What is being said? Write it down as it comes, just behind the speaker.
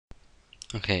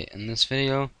Okay, in this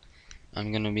video,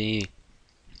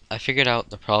 I figured out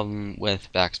the problem with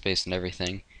backspace and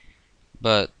everything,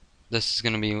 but this is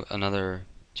gonna be another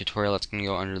tutorial that's gonna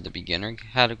go under the beginner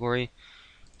category,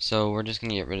 so we're just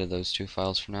gonna get rid of those two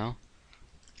files for now,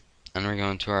 and we're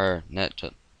going to our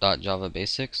net.java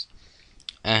basics,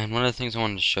 and one of the things I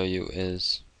wanted to show you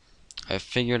is I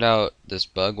figured out this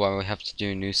bug why we have to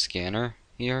do new scanner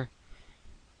here.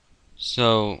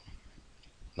 So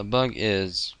the bug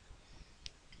is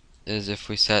if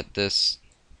we set this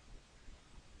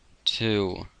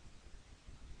to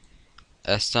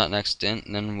s.nextInt,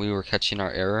 and then we were catching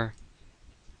our error,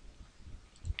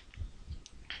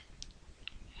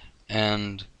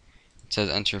 and it says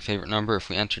enter your favorite number. If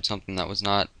we entered something that was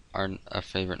not a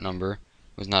favorite number,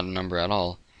 was not a number at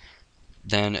all,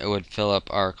 then it would fill up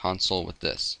our console with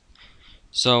this.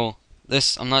 So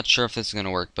this, I'm not sure if this is going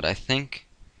to work, but I think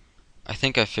I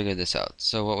figured this out.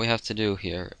 So what we have to do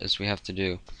here is we have to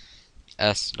do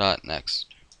s.next.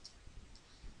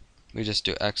 We just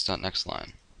do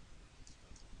x.nextLine.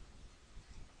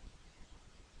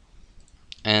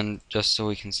 And just so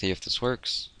we can see if this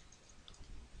works,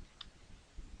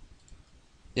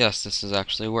 yes, this has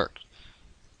actually worked.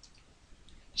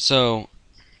 So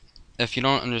if you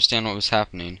don't understand what was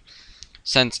happening,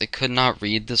 since it could not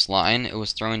read this line, it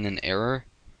was throwing an error,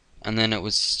 and then it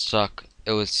was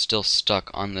still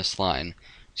stuck on this line.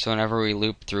 So whenever we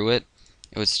loop through it,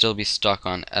 it would still be stuck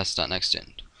on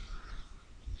s.nextInt.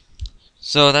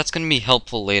 So that's going to be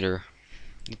helpful later.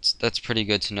 That's pretty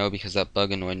good to know because that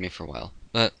bug annoyed me for a while.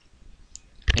 But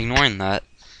ignoring that,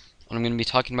 what I'm going to be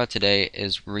talking about today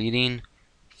is reading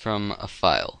from a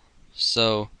file.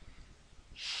 So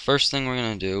first thing we're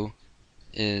going to do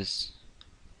is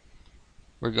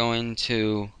we're going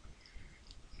to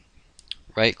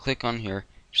right click on here.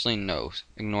 Actually, no,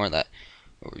 ignore that.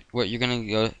 What you're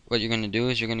gonna do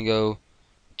is you're gonna go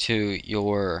to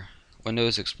your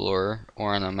Windows Explorer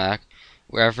or on a Mac,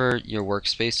 wherever your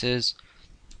workspace is,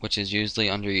 which is usually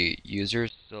under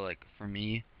users. So like for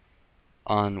me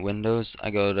on Windows,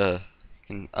 I go to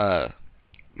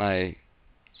my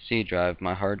C drive,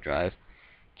 my hard drive.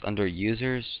 It's under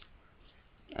users,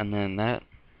 and then that,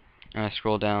 and I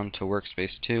scroll down to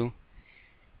workspace 2,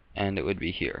 and it would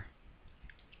be here.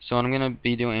 So what I'm going to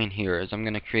be doing here is I'm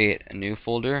going to create a new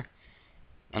folder,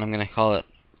 and I'm going to call it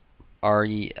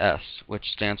RES,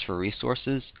 which stands for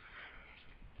resources.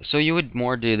 So you would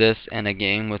more do this in a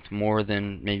game with more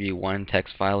than maybe one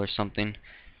text file or something.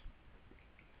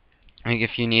 I think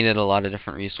if you needed a lot of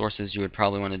different resources, you would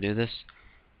probably want to do this.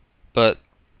 But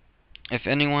if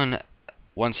anyone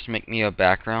wants to make me a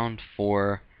background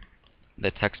for the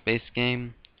text-based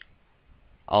game,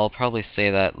 I'll probably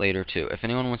say that later too. If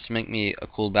anyone wants to make me a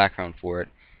cool background for it,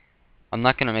 I'm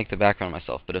not going to make the background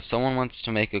myself, but if someone wants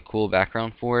to make a cool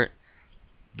background for it,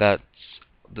 that's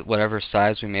whatever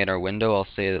size we made our window, I'll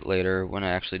say it later when I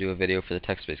actually do a video for the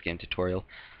text-based game tutorial,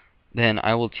 then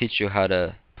I will teach you how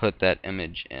to put that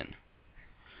image in.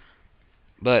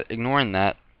 But ignoring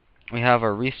that, we have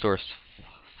our resource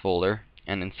folder,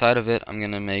 and inside of it I'm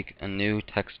going to make a new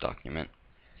text document.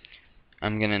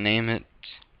 I'm going to name it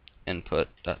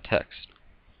input.txt.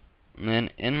 And then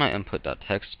in my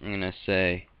input.txt I'm going to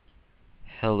say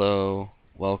hello,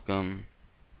 welcome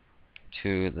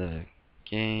to the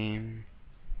game,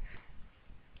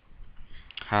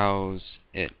 how's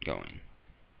it going?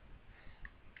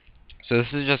 So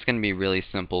this is just going to be really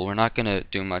simple. We're not going to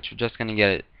do much. We're just going to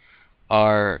get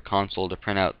our console to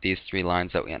print out these 3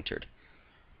 lines that we entered.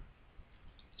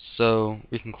 So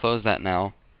we can close that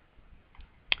now,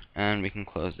 and we can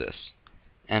close this.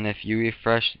 And if you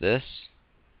refresh this,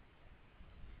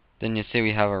 then you see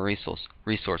we have our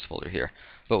resource folder here.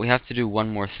 But we have to do one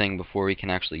more thing before we can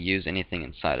actually use anything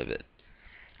inside of it.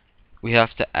 We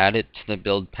have to add it to the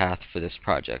build path for this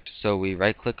project. So we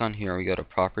right click on here, we go to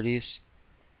properties,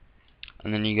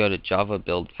 and then you go to Java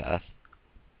build path,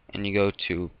 and you go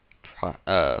to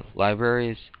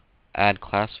libraries, add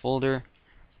class folder,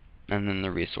 and then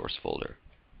the resource folder.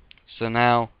 So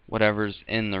now whatever's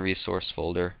in the resource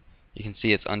folder, you can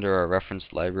see it's under our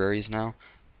referenced libraries now.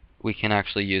 We can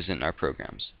actually use it in our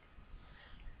programs.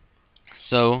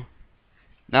 So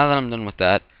now that I'm done with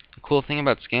that, the cool thing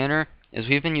about Scanner is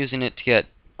we've been using it to get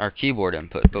our keyboard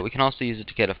input, but we can also use it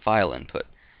to get a file input.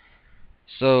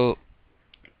 So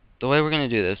the way we're going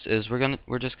to do this is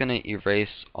we're just going to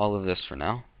erase all of this for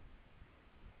now.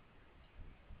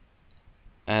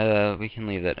 We can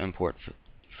leave that import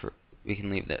we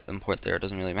can leave that import there. It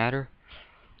doesn't really matter.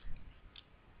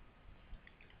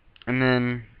 And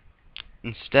then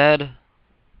instead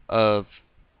of,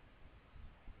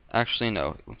 actually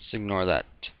no, let's ignore that.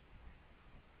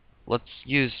 let's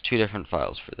use two different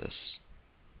files for this.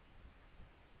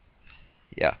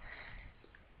 Yeah.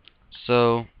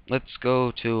 So let's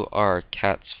go to our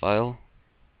cats file.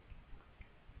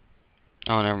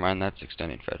 Oh, never mind, that's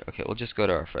extending Fred. Okay, we'll just go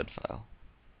to our Fred file.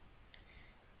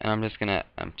 And I'm just gonna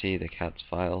empty the cats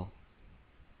file.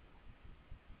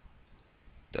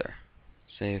 There.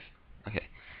 Save. Okay.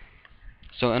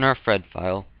 So in our Fred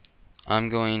file, I'm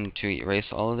going to erase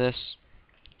all of this,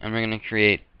 and we're going to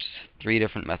create three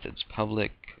different methods.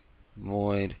 Public,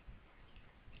 void,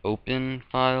 open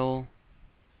file,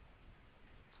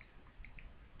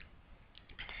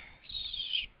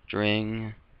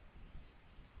 string,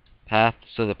 path.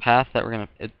 So the path that we're going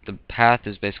to, the path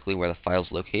is basically where the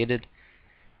file's located.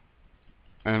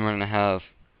 And then we're going to have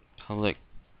public,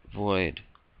 void,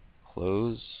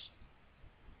 close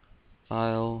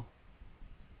file.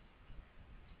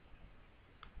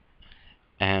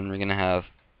 And we're going to have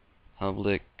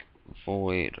public,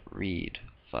 void, read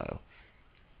file.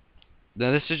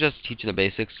 Now this is just to teach you the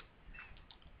basics.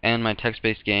 And my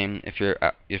text-based game, if you're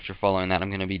following that, I'm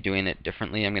going to be doing it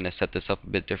differently. I'm going to set this up a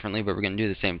bit differently, but we're going to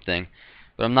do the same thing.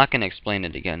 But I'm not going to explain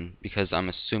it again because I'm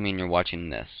assuming you're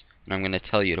watching this, and I'm going to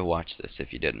tell you to watch this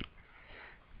if you didn't.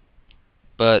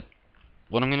 But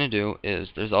what I'm going to do is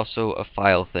there's also a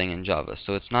file thing in Java,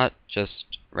 so it's not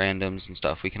just randoms and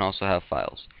stuff. We can also have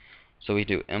files. So we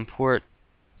do import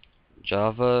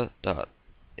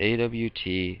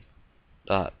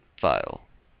java.awt.file,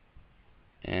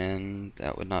 and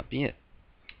that would not be it.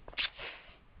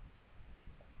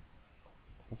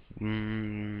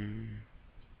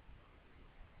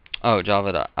 Oh,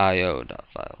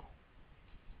 java.io.file.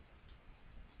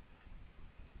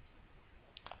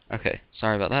 Okay,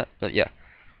 sorry about that, but yeah.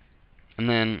 And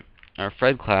then our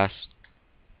Fred class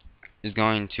is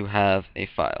going to have a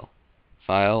file.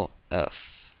 File f.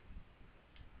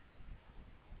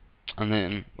 And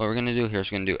then what we're going to do here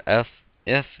is we're going to do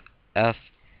if f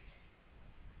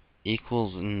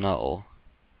equals null.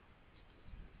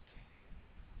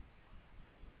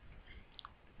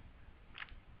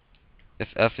 If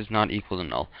f is not equal to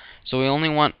null. So we only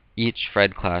want each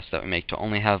Fred class that we make to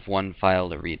only have one file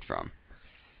to read from.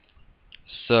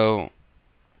 So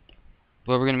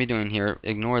what we're going to be doing here,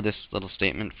 ignore this little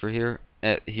statement for here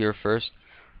first,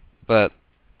 but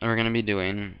what we're going to be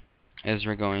doing is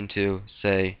we're going to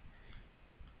say,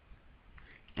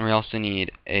 and we also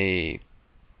need a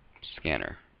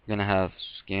scanner. We're going to have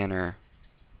scanner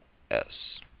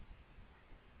s.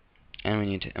 And we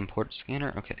need to import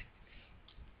scanner. Okay.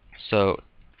 So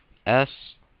f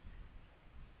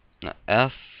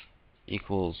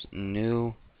equals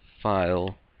new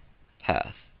file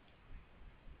path.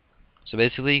 So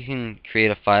basically you can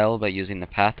create a file by using the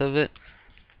path of it,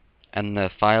 and the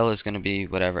file is going to be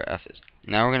whatever f is.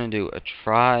 Now we're going to do a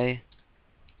try.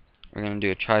 We're going to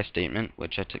do a try statement,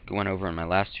 which I went over in my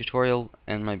last tutorial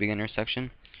in my beginner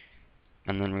section.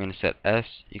 And then we're going to set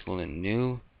s equal to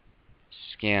new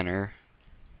scanner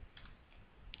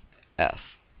f.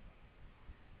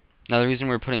 Now the reason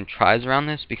we're putting tries around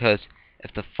this because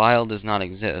if the file does not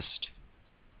exist,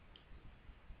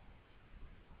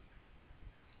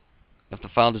 then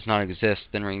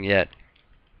we're going to get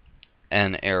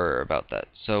an error about that.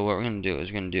 So what we're going to do is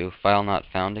we're going to do file not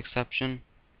found exception.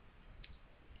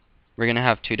 We're going to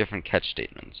have two different catch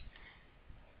statements.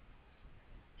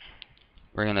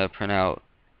 We're going to print out,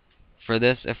 for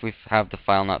this, if we have the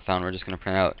file not found, we're just going to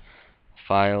print out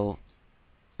file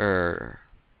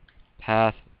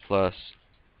path plus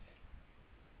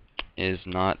is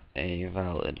not a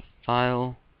valid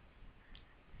file.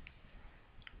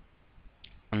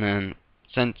 And then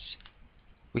since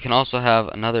we can also have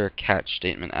another catch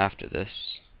statement after this,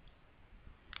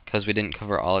 because we didn't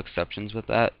cover all exceptions with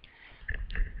that.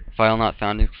 File not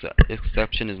found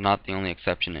exception is not the only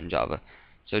exception in Java.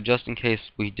 So just in case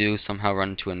we do somehow run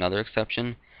into another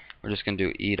exception, we're just going to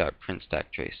do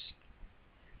e.printStackTrace.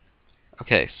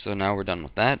 Okay, so now we're done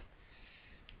with that.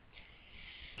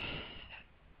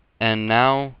 And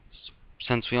now,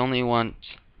 since we only want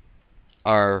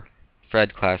our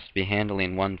Fred class to be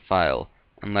handling one file,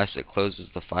 unless it closes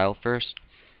the file first,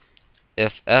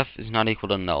 if f is not equal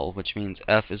to null, which means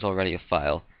f is already a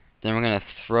file, then we're going to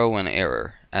throw an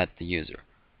error at the user.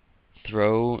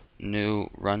 Throw new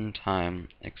runtime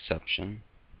exception.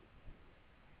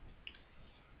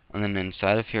 And then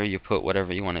inside of here you put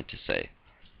whatever you want it to say.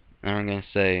 And we're going to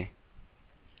say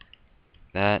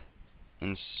that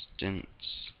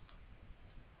instance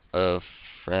of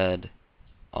Fred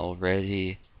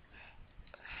already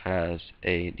has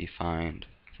a defined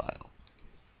file.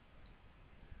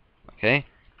 Okay?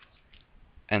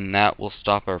 And that will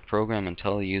stop our program and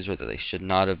tell the user that they should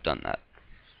not have done that.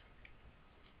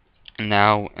 And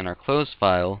now in our close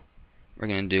file, we're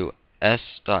going to do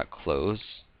s.close.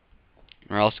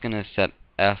 We're also going to set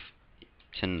f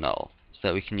to null so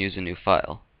that we can use a new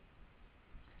file.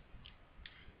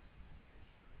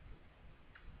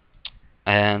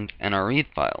 And our read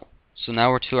file. So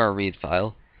now we're to our read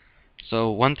file.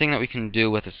 So one thing that we can do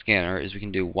with a scanner is we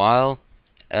can do while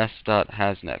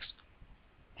s.hasNext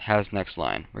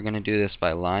line. We're going to do this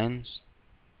by lines.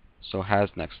 So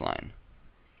hasNext line.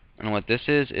 And what this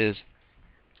is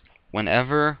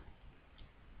whenever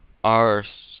our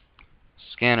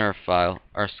scanner,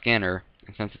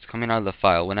 and since it's coming out of the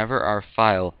file, whenever our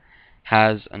file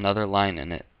has another line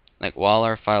in it, like while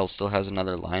our file still has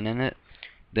another line in it,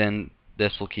 then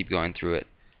this will keep going through it.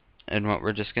 And what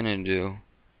we're just going to do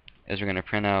is we're going to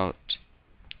print out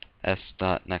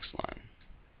s.nextLine.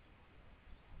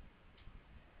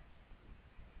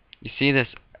 You see this?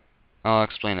 I'll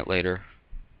explain it later,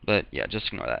 but yeah, just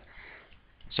ignore that.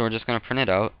 So we're just going to print it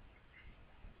out,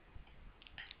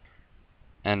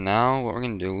 and now what we're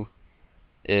going to do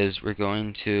is we're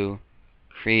going to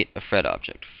create a Fred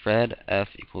object. Fred f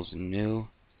equals new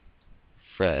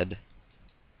Fred.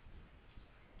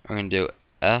 We're going to do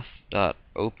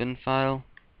f.openFile,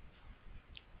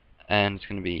 and it's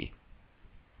going to be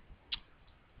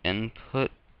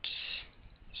input,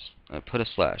 put a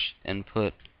slash,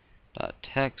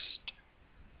 input.text.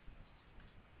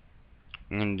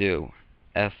 I'm going to do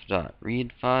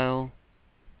f.readFile,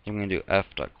 I'm going to do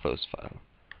f.closeFile.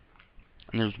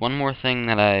 And there's one more thing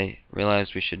that I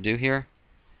realized we should do here.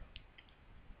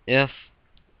 If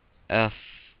f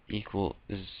equals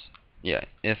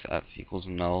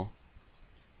null,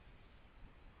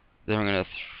 then we're going to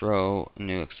throw a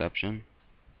new exception.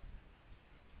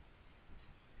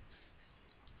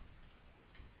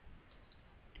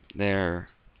 There,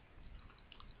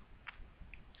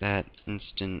 that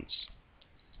instance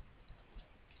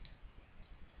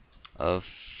of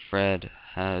Fred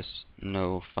has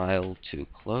no file to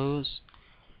close.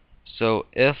 So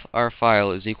if our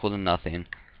file is equal to nothing,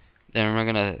 then we're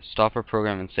going to stop our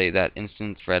program and say that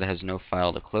instance Fred has no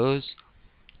file to close.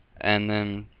 And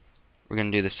then we're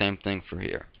going to do the same thing for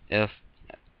here. If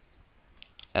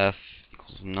f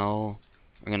equals null,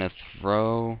 we're going to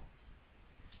throw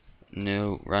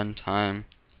new runtime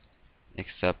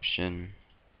exception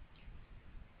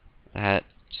that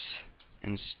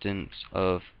instance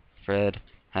of Fred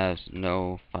has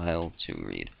no file to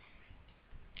read.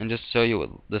 And just to show you what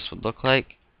this would look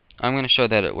like, I'm going to show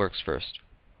that it works first.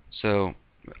 So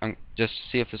just to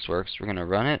see if this works, we're going to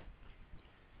run it,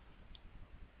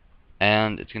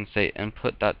 and it's going to say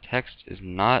input.text is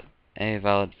not a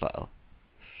valid file.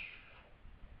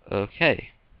 Okay,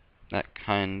 that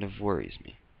kind of worries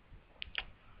me.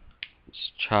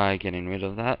 Let's try getting rid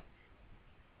of that.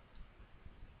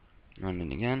 Run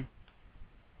it again.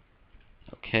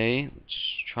 Okay, let's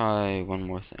try one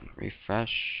more thing.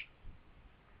 Refresh.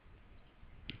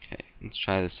 Okay, let's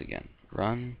try this again.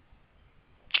 Run.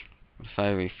 What if I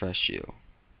refresh you?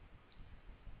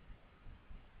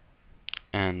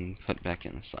 And put back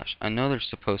in the slash. I know there's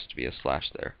supposed to be a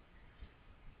slash there.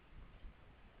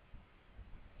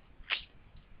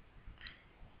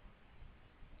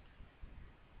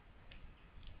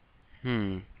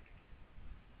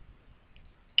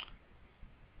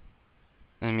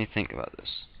 Let me think about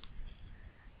this.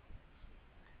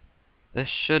 This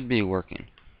should be working.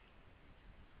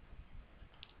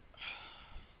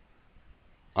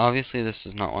 Obviously this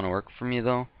does not want to work for me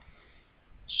though.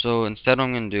 So instead what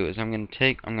I'm going to do is I'm going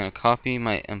to copy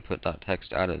my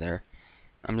input.text out of there.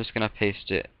 I'm just going to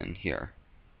paste it in here.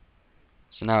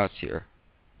 So now it's here.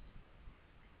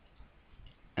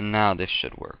 And now this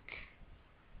should work.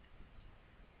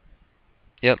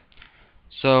 Yep.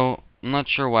 So I'm not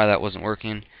sure why that wasn't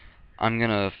working. I'm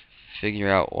going to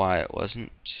figure out why it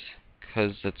wasn't,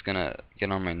 because it's going to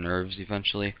get on my nerves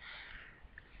eventually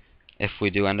if we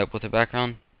do end up with a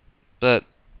background. But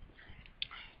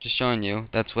just showing you,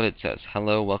 that's what it says.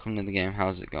 Hello, welcome to the game,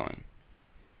 how's it going?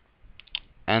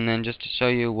 And then just to show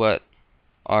you what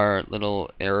our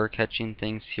little error catching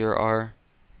things here are,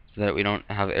 so that we don't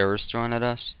have errors thrown at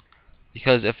us.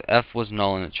 Because if f was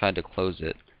null and it tried to close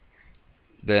it,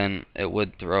 then it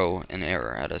would throw an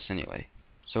error at us anyway.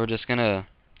 So we're just going to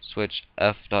switch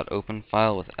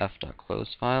f.openFile with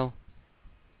f.closeFile.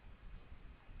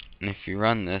 And if you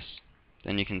run this,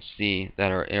 then you can see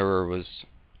that our error was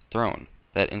thrown.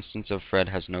 That instance of Fred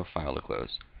has no file to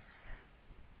close.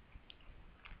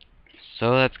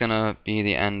 So that's going to be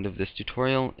the end of this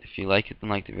tutorial. If you like it,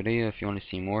 then like the video. If you want to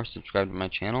see more, subscribe to my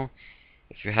channel.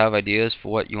 If you have ideas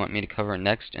for what you want me to cover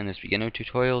next in this beginner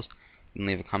tutorials, you can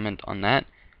leave a comment on that.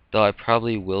 Though I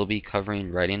probably will be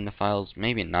covering writing the files.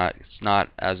 Maybe not. It's not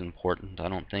as important, I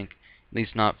don't think. At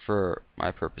least not for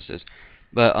my purposes.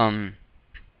 But, in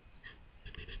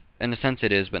a sense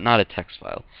it is, but not a text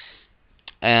file.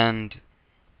 And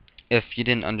if you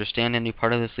didn't understand any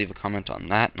part of this, leave a comment on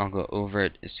that, and I'll go over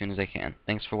it as soon as I can.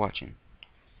 Thanks for watching.